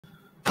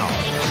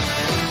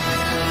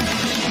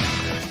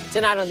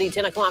Tonight on the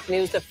 10 o'clock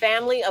news, the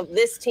family of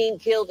this teen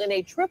killed in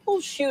a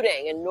triple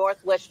shooting in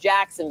Northwest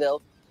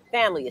Jacksonville.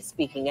 Family is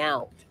speaking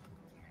out.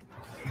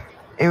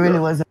 It really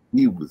wasn't.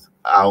 He was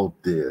out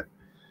there.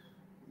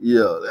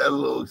 Yo, that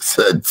little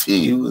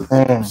T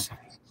was.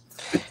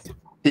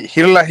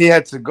 He looked like he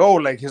had to go.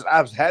 Like his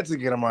ops had to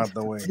get him out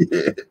the way.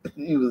 Yeah,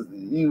 he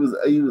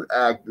was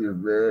active,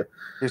 man.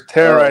 He's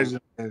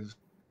terrorizing.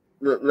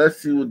 Let's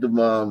see what the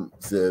mom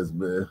says,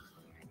 man.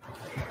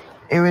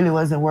 It really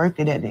wasn't worth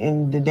it. At the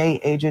end of the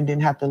day, Adrian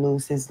didn't have to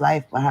lose his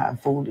life behind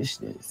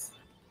foolishness.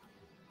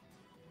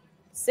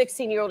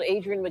 16-year-old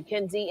Adrian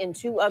McKenzie and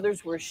two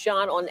others were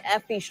shot on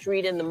Effie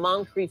Street in the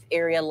Moncrief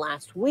area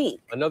last week.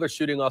 Another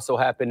shooting also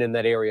happened in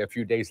that area a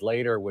few days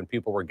later when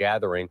people were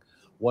gathering.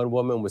 One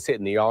woman was hit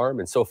in the arm,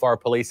 and so far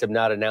police have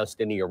not announced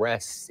any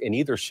arrests in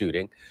either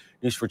shooting.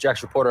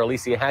 News4Jax reporter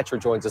Alicia Hatcher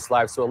joins us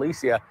live. So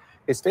Alicia,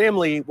 his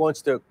family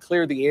wants to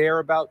clear the air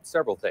about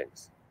several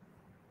things.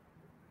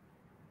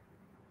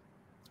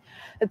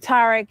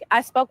 Tarek,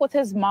 I spoke with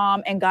his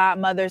mom and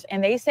godmothers,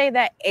 and they say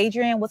that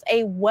Adrian was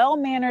a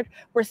well-mannered,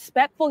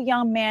 respectful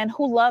young man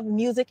who loved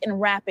music and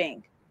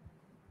rapping.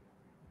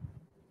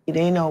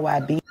 They know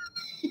why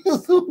He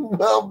was a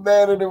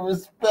well-mannered and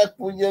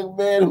respectful young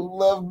man who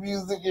loved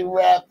music and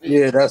rapping.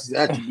 Yeah, that's the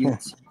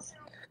attributes.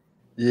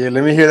 Yeah,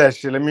 let me hear that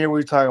shit. Let me hear what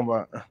you're talking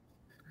about.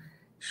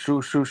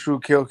 Shoot, shoot,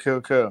 shoot, kill,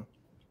 kill, kill.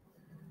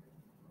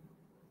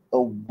 A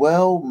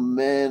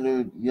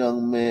well-mannered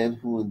young man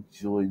who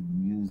enjoyed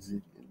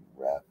music and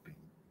rapping.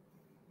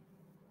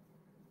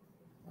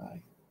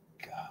 My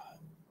God.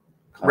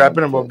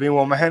 Rapping about being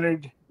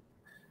well-mannered?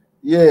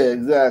 Yeah,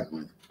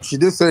 exactly. She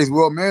did say he's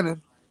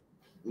well-mannered.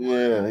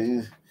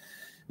 Yeah,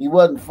 he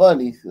wasn't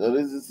funny. So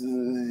this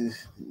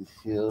is,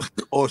 you know.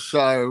 Or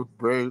shy,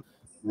 bro.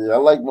 Yeah, I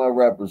like my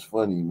rappers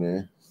funny,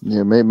 man.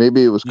 Yeah,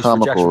 maybe it was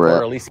comical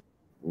rap. Alicia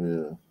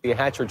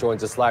Hatcher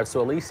joins us live.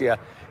 So Alicia,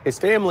 his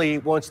family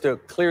wants to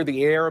clear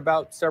the air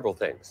about several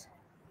things.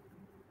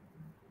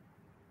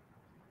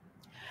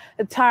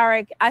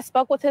 Tarek, I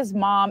spoke with his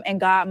mom and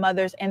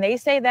godmothers, and they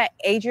say that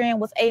Adrian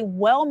was a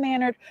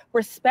well-mannered,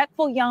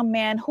 respectful young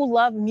man who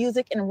loved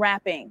music and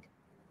rapping.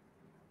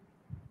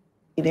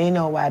 They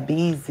know why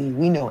BZ.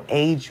 We know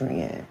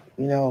Adrian.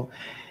 You know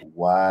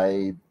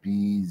why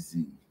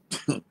BZ.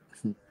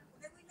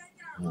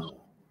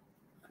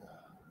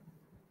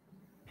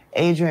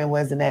 Adrian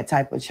wasn't that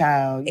type of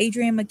child.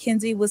 Adrian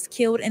McKenzie was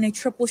killed in a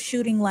triple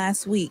shooting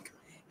last week.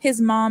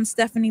 His mom,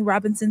 Stephanie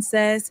Robinson,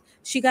 says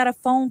she got a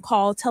phone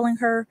call telling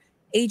her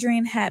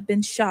Adrian had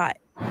been shot.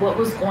 What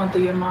was going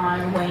through your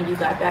mind when you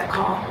got that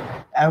call?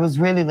 I was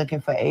really looking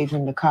for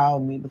Adrian to call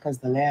me because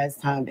the last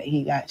time that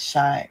he got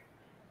shot,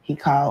 he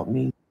called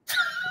me.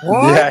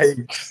 What?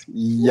 Yikes.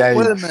 Yikes.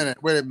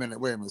 Wait a minute.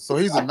 So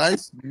he's a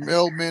nice,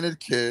 well-mannered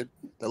kid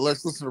that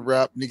likes to listen to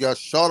rap, and he got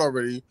shot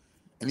already,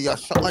 and he got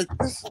shot like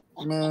this,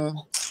 man.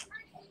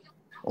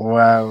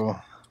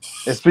 Wow.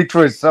 It speaks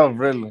for itself,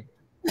 really.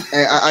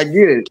 Hey, I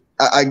get it.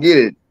 I get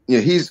it. Yeah,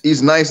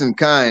 he's nice and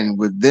kind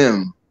with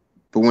them,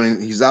 but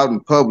when he's out in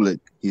public,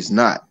 he's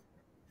not.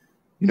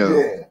 You know.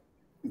 Yeah,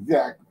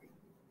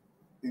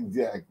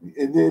 exactly.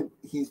 And then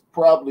he's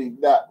probably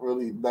not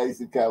really nice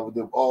and kind with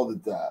them all the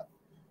time.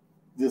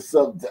 Just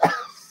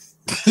sometimes.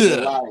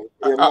 Yeah.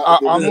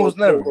 Almost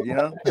never, you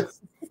know.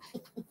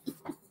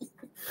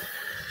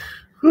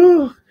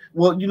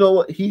 Well, you know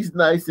what? He's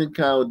nice and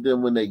kind with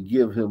them when they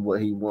give him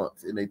what he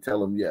wants and they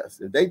tell him yes.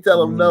 If they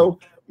tell him no,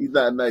 he's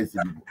not nice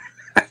anymore.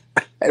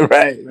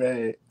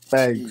 Right.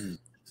 Thanks.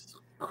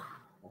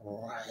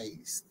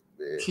 Christ,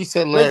 man. She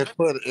said let her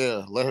clear the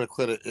air. Let her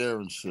clear the air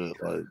and shit.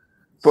 Like,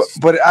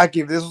 but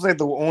Aki, if this was like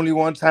the only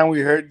one time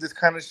we heard this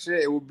kind of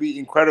shit, it would be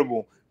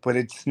incredible. But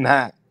it's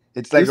not.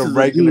 It's like a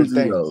regular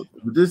thing. Though.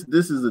 This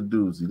is a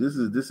doozy. This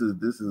is a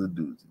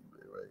doozy,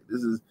 right?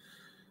 This is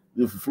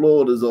if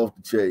Florida's off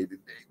the chain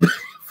today.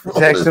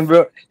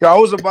 Jacksonville. Yo, I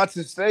was about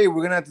to say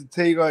we're gonna have to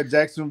take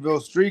Jacksonville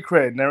street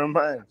cred. Never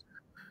mind.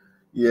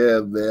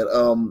 Yeah,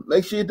 man.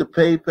 Make sure you hit the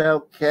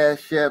PayPal,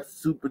 Cash App,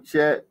 Super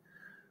Chat.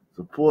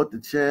 Support the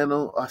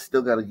channel. I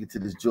still gotta get to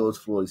this George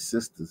Floyd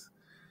sisters.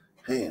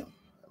 Damn.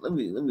 Let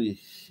me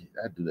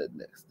I do that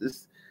next.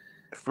 This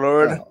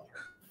Florida.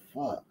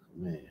 Oh, fuck,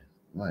 man.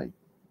 My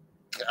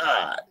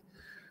God.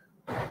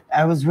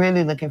 I was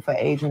really looking for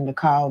Adrian to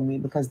call me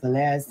because the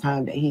last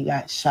time that he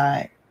got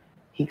shot,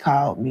 he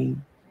called me.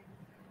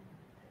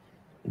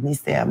 And he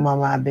said,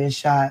 Mama, I've been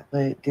shot,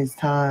 but this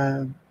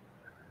time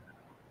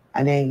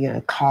I didn't get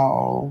a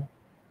call,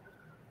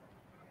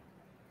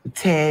 a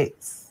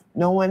text.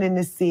 No one in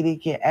the city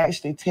can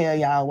actually tell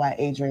y'all why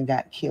Adrian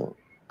got killed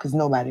because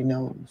nobody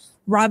knows.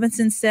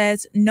 Robinson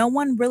says no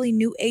one really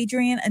knew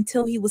Adrian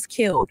until he was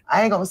killed.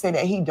 I ain't gonna say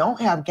that he don't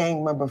have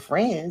gang member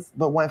friends,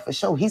 but one for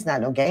sure, he's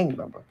not no gang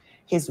member.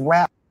 His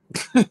rap.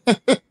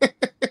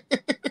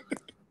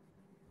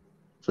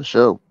 For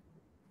sure.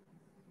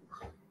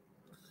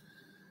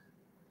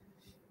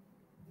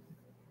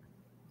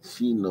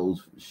 She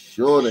knows for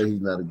sure that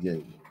he's not a gang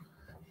member.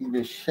 He's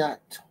been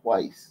shot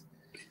twice.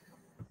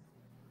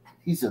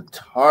 He's a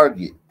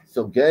target.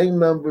 So gang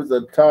members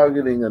are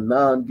targeting a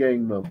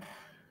non-gang member.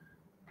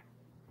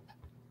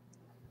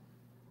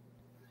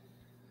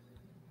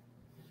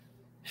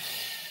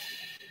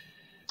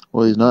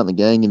 Well, he's not in the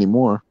gang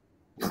anymore.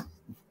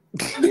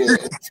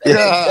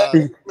 Yeah.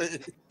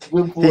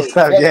 Good point. He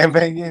stopped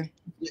gangbanging.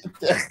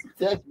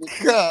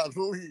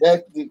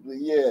 Technically,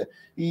 yeah.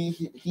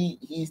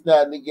 He's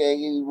not in the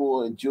gang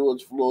anymore, and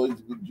George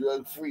Floyd's been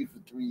drug free for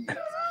 3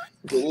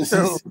 years.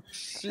 So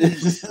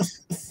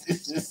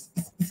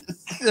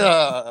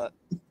God.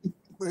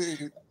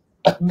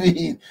 I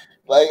mean,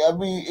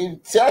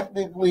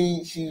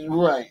 technically, she's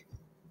right.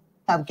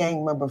 Have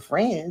gang member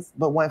friends,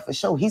 but one for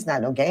sure, he's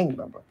not no gang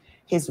member.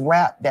 His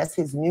rap, that's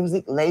his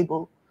music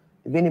label.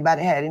 If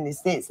anybody had any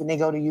sense and they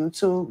go to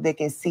YouTube, they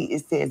can see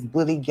it says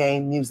Bully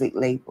Gang Music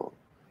Label.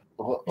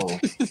 Uh-oh.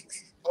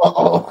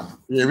 Uh-oh.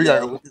 Yeah, we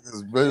gotta look at this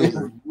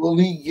video.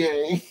 Bully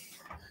Gang.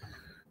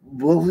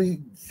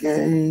 Bully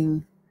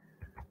Gang.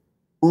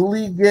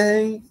 Bully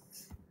Gang.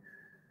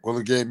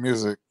 Bully Gang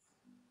Music.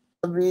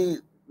 I mean,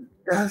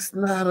 that's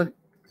a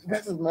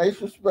nice,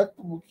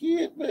 respectable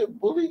kid, man.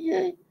 Bully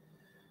Gang.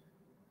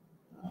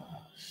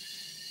 Oh,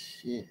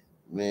 shit,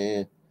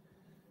 man.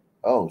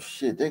 Oh,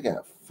 shit, they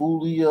got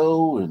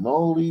Fulio and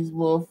all these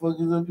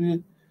motherfuckers up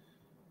here.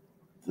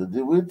 So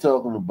we're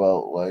talking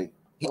about, like...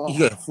 You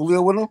got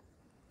Fulio with him?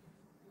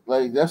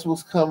 Like, that's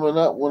what's coming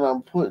up when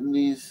I'm putting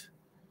these...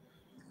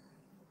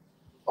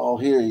 Oh,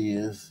 here he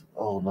is.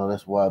 Oh, no,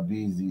 that's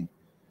YBZ.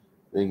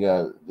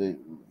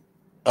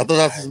 I thought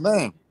that's his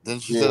name. Then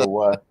she said...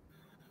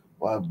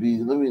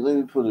 YBZ. Let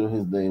me put in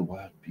his name.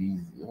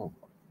 YBZ. Oh,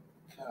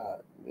 my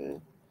God,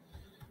 man.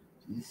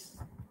 These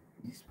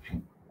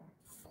people are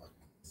fucking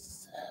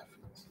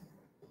savage.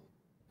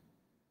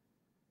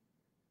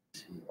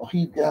 Oh,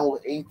 he down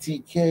with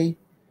ATK.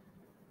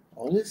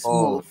 Oh, this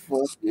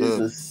motherfucker is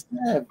a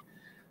savage.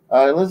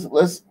 All right,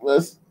 let's.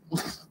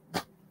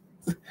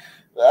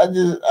 I'm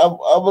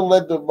gonna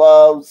let the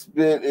mob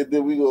spit, and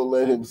then we gonna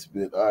let him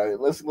spit. All right,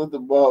 let's let the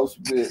mob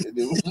spit, and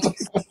then.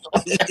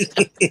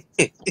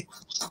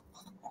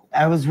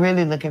 I was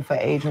really looking for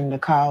Adrian to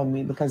call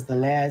me because the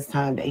last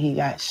time that he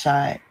got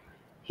shot,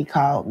 he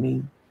called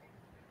me.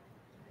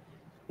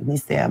 And he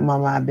said,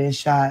 "Mama, I've been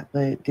shot,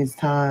 but this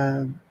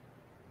time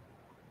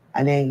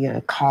I didn't get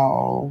a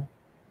call,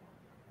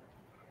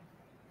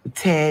 a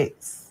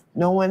text.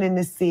 No one in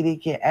the city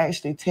can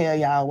actually tell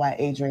y'all why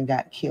Adrian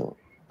got killed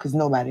because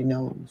nobody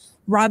knows."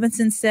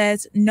 Robinson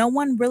says no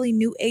one really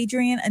knew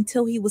Adrian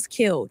until he was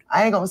killed.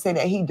 I ain't gonna say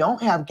that he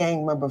don't have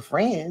gang member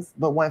friends,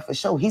 but one for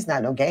sure, he's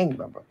not no gang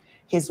member.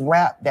 His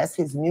rap, that's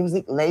his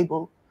music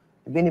label.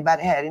 If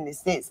anybody had any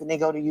sense and they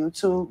go to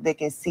YouTube, they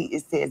can see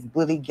it says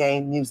Bully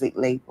Gang Music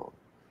Label.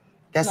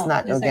 That's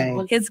not no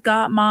gang. His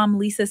godmom,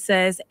 Lisa,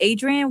 says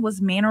Adrian was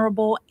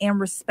mannerable and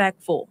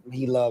respectful.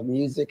 He loved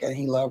music and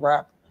he loved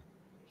rap.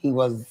 He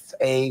was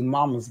a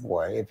mama's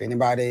boy. If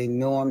anybody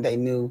knew him, they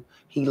knew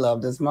he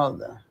loved his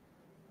mother.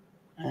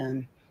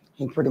 And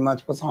he pretty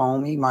much was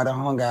home. He might have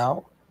hung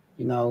out.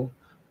 You know,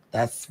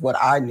 that's what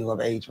I knew of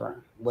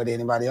Adrian. What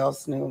anybody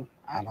else knew,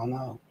 I don't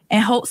know.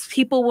 And hopes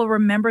people will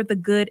remember the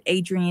good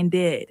Adrian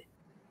did.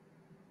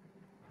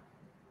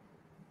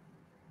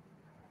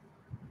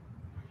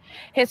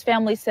 His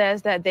family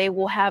says that they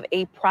will have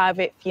a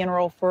private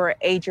funeral for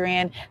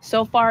Adrian.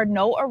 So far,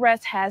 no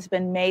arrest has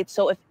been made.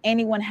 So if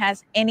anyone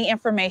has any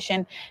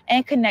information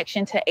and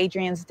connection to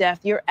Adrian's death,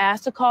 you're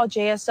asked to call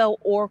JSO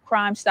or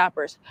Crime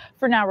Stoppers.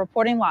 For now,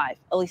 reporting live,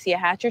 Alicia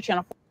Hatcher,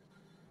 Channel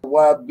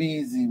 4.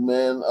 YBZ,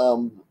 man.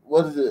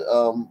 What is it?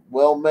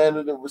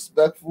 Well-mannered and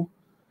respectful?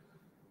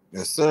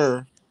 Yes,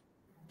 sir.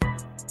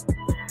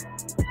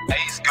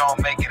 He's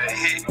gonna make it a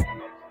hit.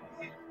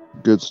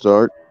 Good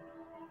start.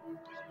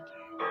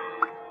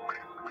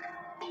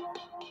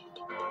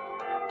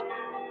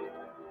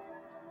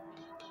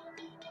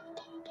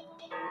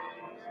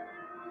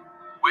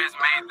 Wiz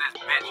made this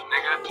bitch,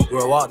 nigga.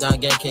 We're a walk down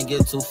game, can't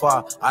get too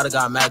far. I done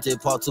got mad to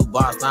part 2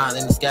 box 9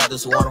 in the sky.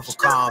 This wonderful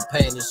car, I'm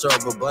paying the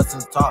shirt, but busting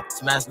the top.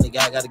 Smashing the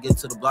guy, gotta get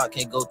to the block,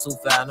 can't go too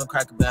fast. No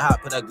cracker been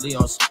hot, put that glee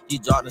on. He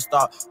dropped and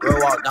start.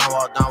 We're walk down.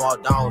 What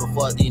the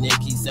fuck, D nigga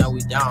keep saying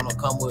we down. Don't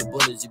come with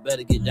bullets, you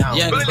better get down.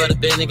 Yeah, you better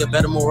big nigga,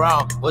 better move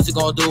around. What you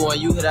gonna do when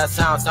you hear that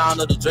sound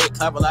of the Drake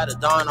clapping like the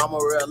dawn? I'm a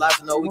real life,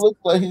 you know we look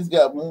like he's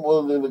got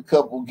more than a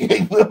couple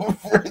gang member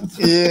friends.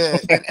 Yeah,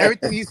 and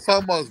everything he's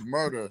talking about is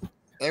murder.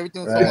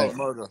 Everything was talking about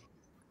murder.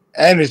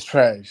 And it's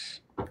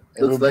trash.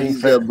 Looks like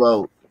he's got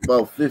about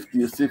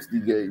 50 or 60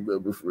 gang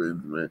member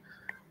friends, man.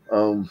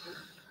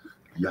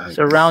 Yikes.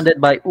 Surrounded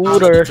by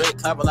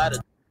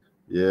Uter.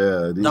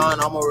 Yeah,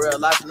 I'm a real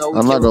life, no,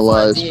 I'm not gonna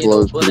lie, his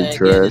flow's pretty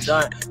trash.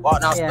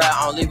 Walk down splat,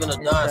 I'm leaving a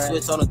done.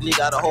 Switch on the glee,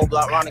 got a whole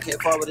block running, can't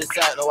fuck with this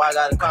sack. No, I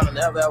got a condom,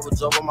 never ever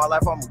joke on my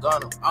life, I'm a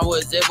gunner. I'm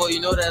with Zebo, you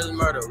know that is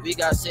murder. We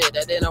got shit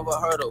that they never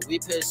heard of. We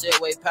pitch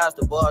shit way past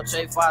the ball.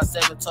 Trade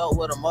 5'7" toe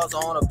with a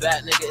muzzle on the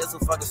back, nigga, it's a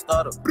fucking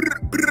stutter.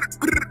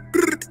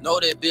 Know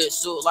that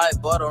bitch shoot like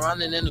butter,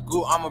 running in the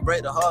group, I'ma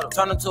break the huddle.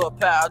 Turn into a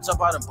pad, I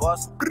jump out and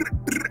bust.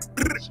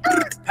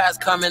 Pass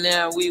coming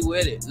in, we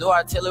with it. No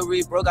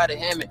artillery, bro got a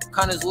hammer.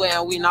 Come this way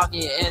and we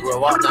knocking your engine. Bro,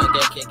 walk down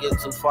there, can't get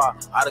too far.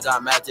 I done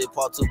got mad to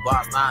part 2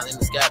 box 9 in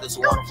the sky. This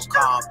wonderful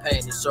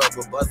campaign. The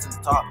server busting the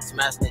top.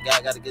 Smashing the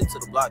guy, gotta get to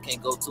the block.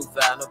 Can't go too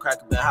fast. No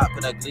cracker been hot,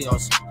 put that glee on.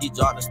 He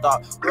dropped and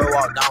stopped. Bro,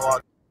 walk down,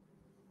 walk.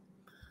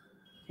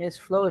 His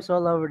flow is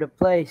all over the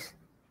place.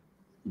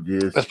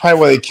 Yes. That's probably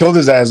why they killed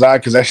his ass out,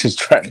 because that shit's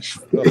trash.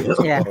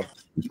 Yeah.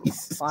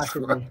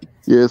 Possibly.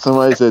 Yeah,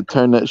 somebody said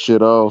turn that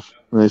shit off,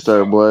 and they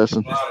started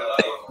blasting.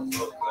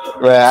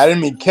 Right, I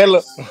didn't mean kill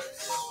him.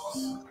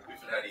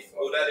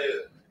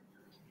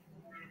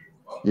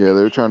 Yeah,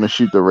 they were trying to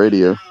shoot the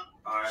radio.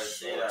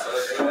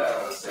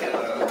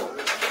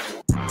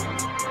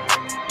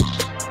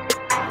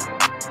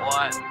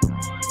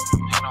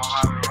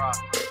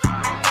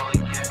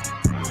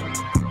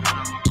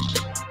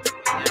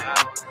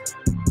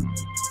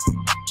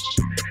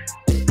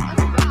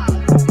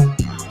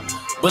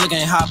 Bullet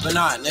ain't hopping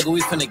out, nigga,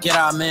 we finna get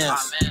our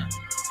mans.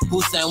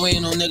 Who said we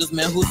ain't no niggas,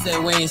 man? Who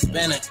said we ain't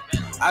spinning?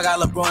 I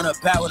got LeBron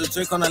up back with a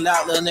drink on the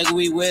lap, little nigga,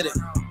 we with it.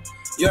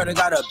 You already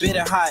got a bit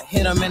of hot,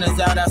 hit him in his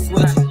out, I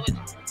switch it.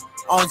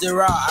 On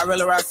zero, I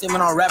really rap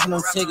Simon on rapping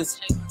them tickets.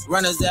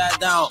 Run his ass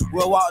down,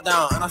 we'll walk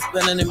down, and I'm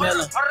spending the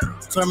million.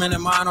 Tormented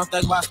mind, don't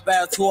think about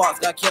spare 2 walks,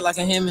 got killed like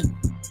a Hemi.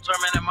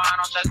 Tormented mind,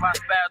 don't think about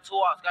spare 2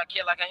 walks, got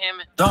killed like a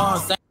Hemi.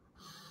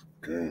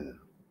 Damn.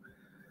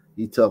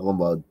 He talking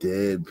about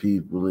dead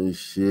people and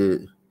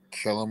shit.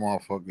 Kill them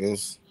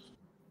motherfuckers.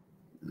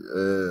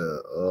 Yeah,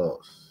 oh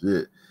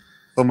shit.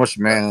 So much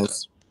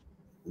manners.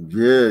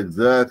 Yeah,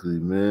 exactly,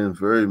 man.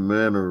 Very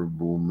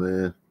mannerable,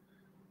 man.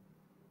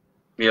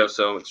 Yeah,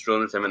 so it's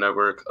Drill Entertainment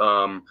Network.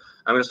 I'm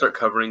gonna start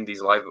covering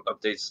these live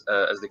updates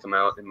as they come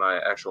out in my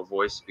actual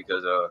voice,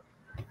 because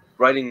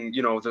writing,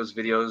 you know, those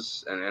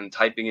videos and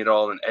typing it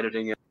all and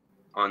editing it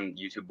on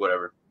YouTube,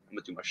 whatever, I'm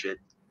gonna do my shit.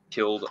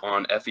 Killed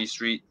on Effie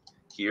Street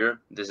here.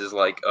 This is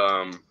like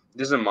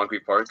this is in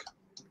Moncrief Park.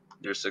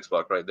 There's 6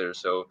 block right there,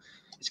 so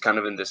it's kind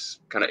of in this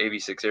kind of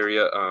AV6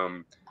 area.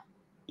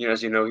 You know,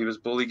 as you know, he was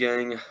bully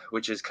gang,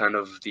 which is kind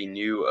of the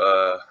new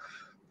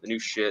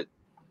shit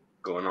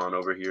going on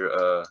over here.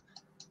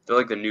 They're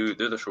like they're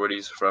the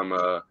shorties from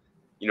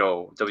you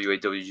know,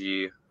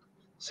 WAWG,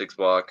 6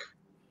 block,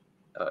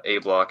 A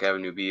block,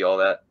 Avenue B, all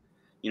that.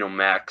 You know,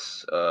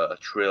 Max,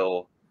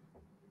 Trill,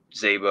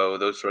 Zabo,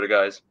 those sort of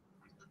guys.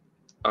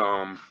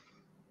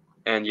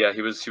 And yeah,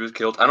 he was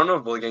killed. I don't know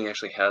if bully gang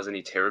actually has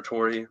any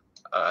territory.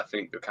 I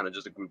think they're kind of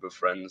just a group of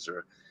friends,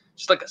 or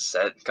just like a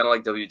set, kind of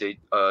like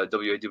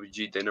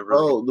WAWG. They never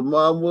really... Oh, the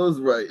mom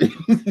was right.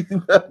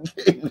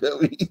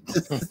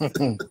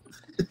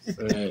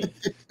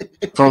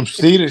 From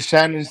sea to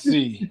shining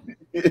sea.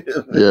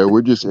 Yeah,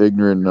 we're just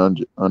ignorant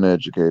and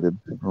uneducated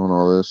on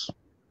all this.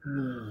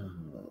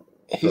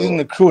 He's in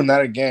the crew,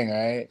 not a gang, all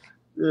right?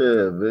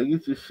 Yeah, man,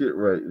 get your shit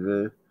right,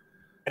 man.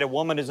 A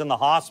woman is in the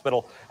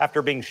hospital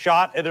after being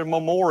shot at a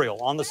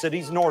memorial on the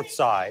city's north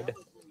side.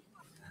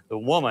 The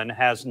woman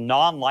has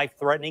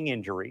non-life-threatening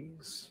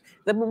injuries.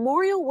 The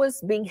memorial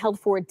was being held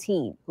for a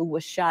teen who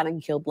was shot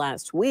and killed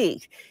last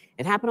week.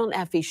 It happened on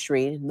Effie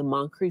Street in the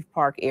Moncrief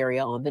Park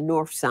area on the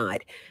north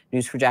side.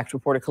 News4Jax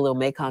reporter Khalil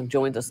Maycock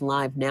joins us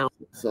live now.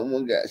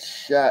 Someone got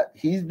shot.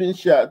 He's been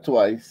shot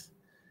twice.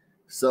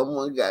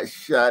 Someone got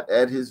shot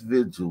at his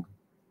vigil.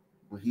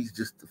 Well, he's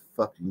just a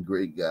fucking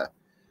great guy.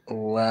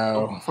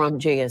 Wow. From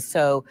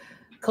JSO.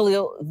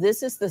 Khalil,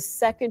 this is the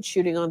second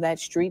shooting on that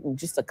street in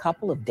just a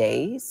couple of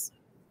days.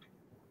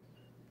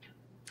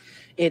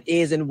 It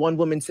is, and one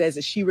woman says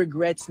that she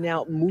regrets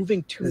now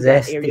moving to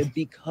that area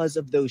because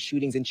of those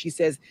shootings, and she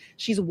says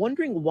she's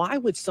wondering, why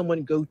would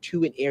someone go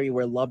to an area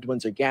where loved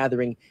ones are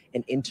gathering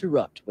and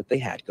interrupt what they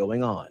had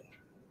going on?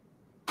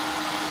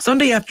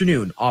 Sunday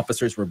afternoon,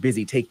 officers were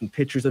busy taking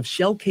pictures of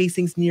shell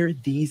casings near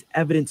these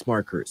evidence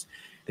markers.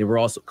 They were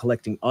also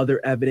collecting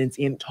other evidence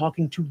and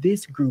talking to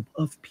this group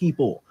of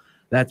people.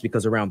 That's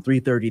because around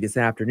 3:30 this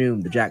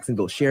afternoon, the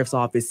Jacksonville Sheriff's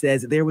Office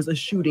says there was a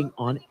shooting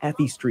on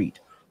Effie Street.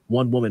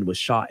 One woman was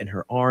shot in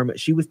her arm.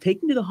 She was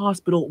taken to the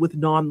hospital with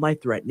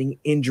non-life-threatening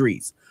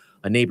injuries.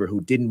 A neighbor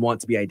who didn't want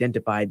to be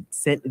identified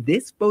sent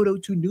this photo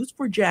to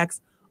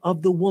News4Jax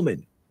of the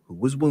woman who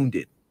was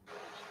wounded.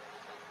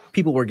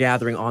 People were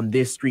gathering on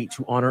this street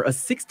to honor a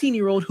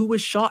 16-year-old who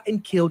was shot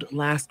and killed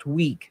last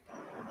week.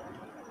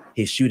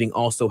 His shooting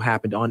also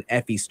happened on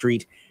Effie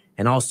Street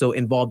and also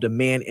involved a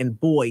man and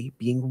boy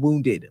being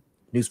wounded.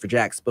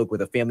 News4Jax spoke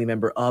with a family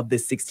member of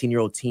this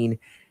 16-year-old teen,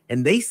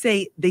 and they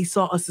say they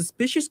saw a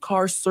suspicious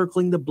car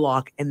circling the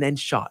block and then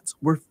shots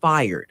were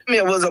fired.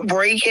 It was a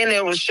break-in,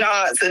 there was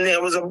shots, and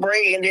there was a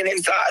break, and then they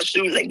started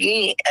shooting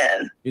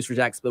again.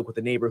 News4Jax spoke with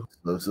a neighbor.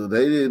 So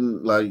they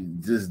didn't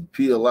like just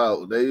peel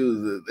out. They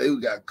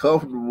got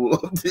comfortable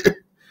up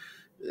there.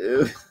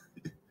 Yeah.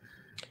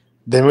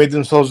 They made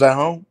themselves at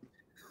home.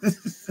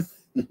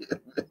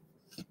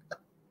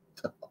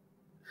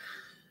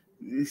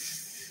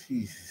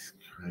 Jesus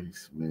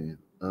Christ, man.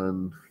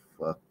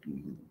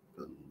 Unfucking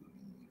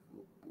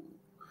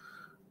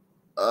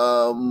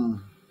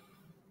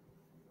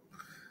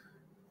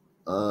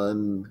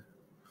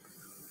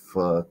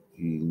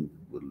unfucking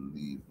believable.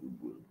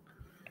 Unbelievable.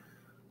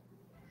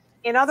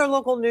 In other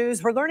local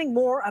news, we're learning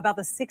more about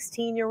the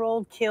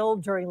 16-year-old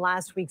killed during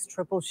last week's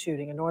triple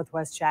shooting in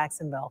Northwest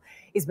Jacksonville.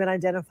 He's been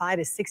identified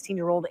as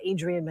 16-year-old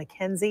Adrian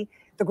McKenzie.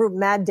 The group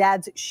Mad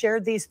Dads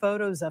shared these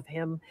photos of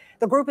him.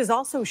 The group is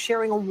also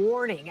sharing a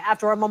warning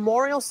after a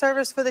memorial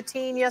service for the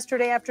teen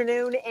yesterday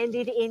afternoon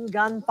ended in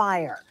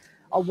gunfire.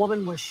 A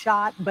woman was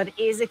shot but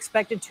is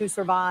expected to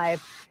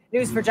survive.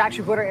 News4Jax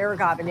reporter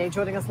Eric Avenay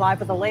joining us live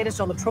with the latest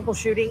on the triple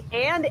shooting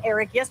and,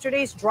 Eric,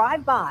 yesterday's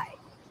drive-by.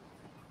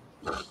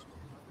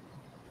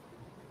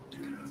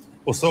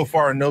 Well, so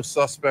far, no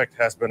suspect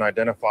has been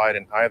identified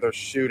in either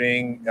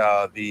shooting.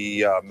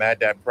 The Mad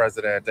Dad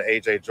president,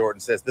 A.J. Jordan,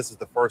 says this is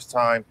the first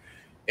time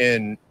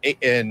in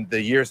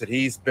the years that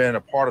he's been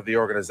a part of the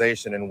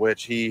organization in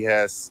which he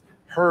has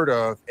heard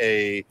of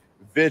a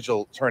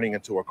vigil turning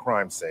into a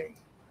crime scene.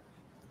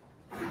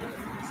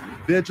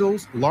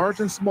 Vigils,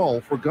 large and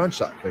small, for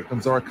gunshot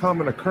victims are a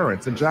common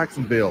occurrence in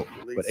Jacksonville.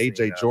 But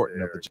A.J.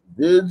 Jordan of the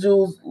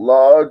Vigils,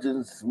 large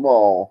and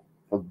small,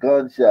 for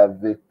gunshot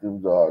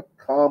victims are a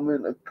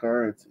common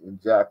occurrence in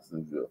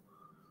Jacksonville.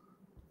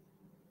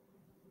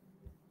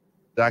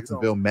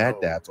 Jacksonville Mad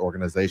Dads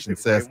organization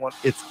says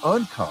it's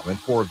uncommon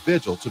for a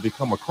vigil to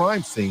become a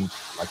crime scene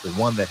like the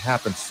one that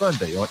happened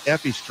Sunday on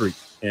Effie Street.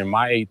 In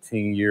my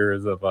 18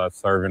 years of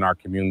serving our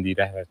community,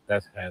 that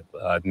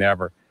has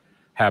never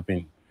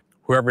happened.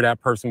 Whoever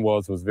that person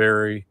was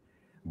very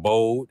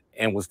bold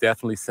and was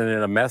definitely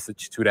sending a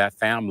message to that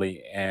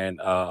family and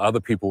other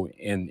people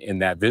in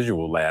that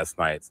visual last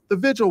night. The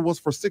vigil was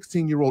for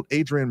 16-year-old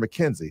Adrian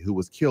McKenzie, who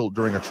was killed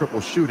during a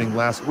triple shooting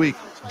last week.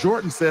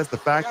 Jordan says the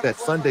fact that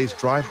Sunday's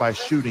drive-by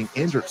shooting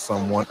injured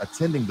someone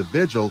attending the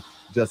vigil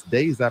just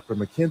days after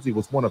McKenzie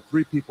was one of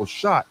 3 people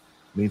shot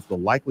means the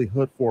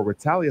likelihood for a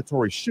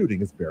retaliatory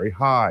shooting is very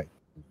high.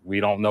 We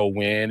don't know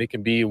when. It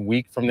could be a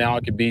week from now.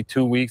 It could be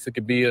 2 weeks. It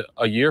could be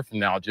a year from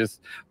now.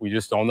 We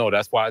just don't know.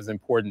 That's why it's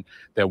important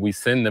that we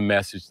send the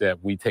message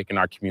that we taking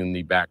our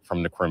community back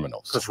from the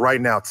criminals. Because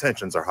right now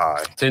tensions are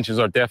high. Tensions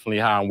are definitely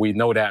high, and we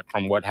know that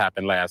from what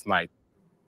happened last night.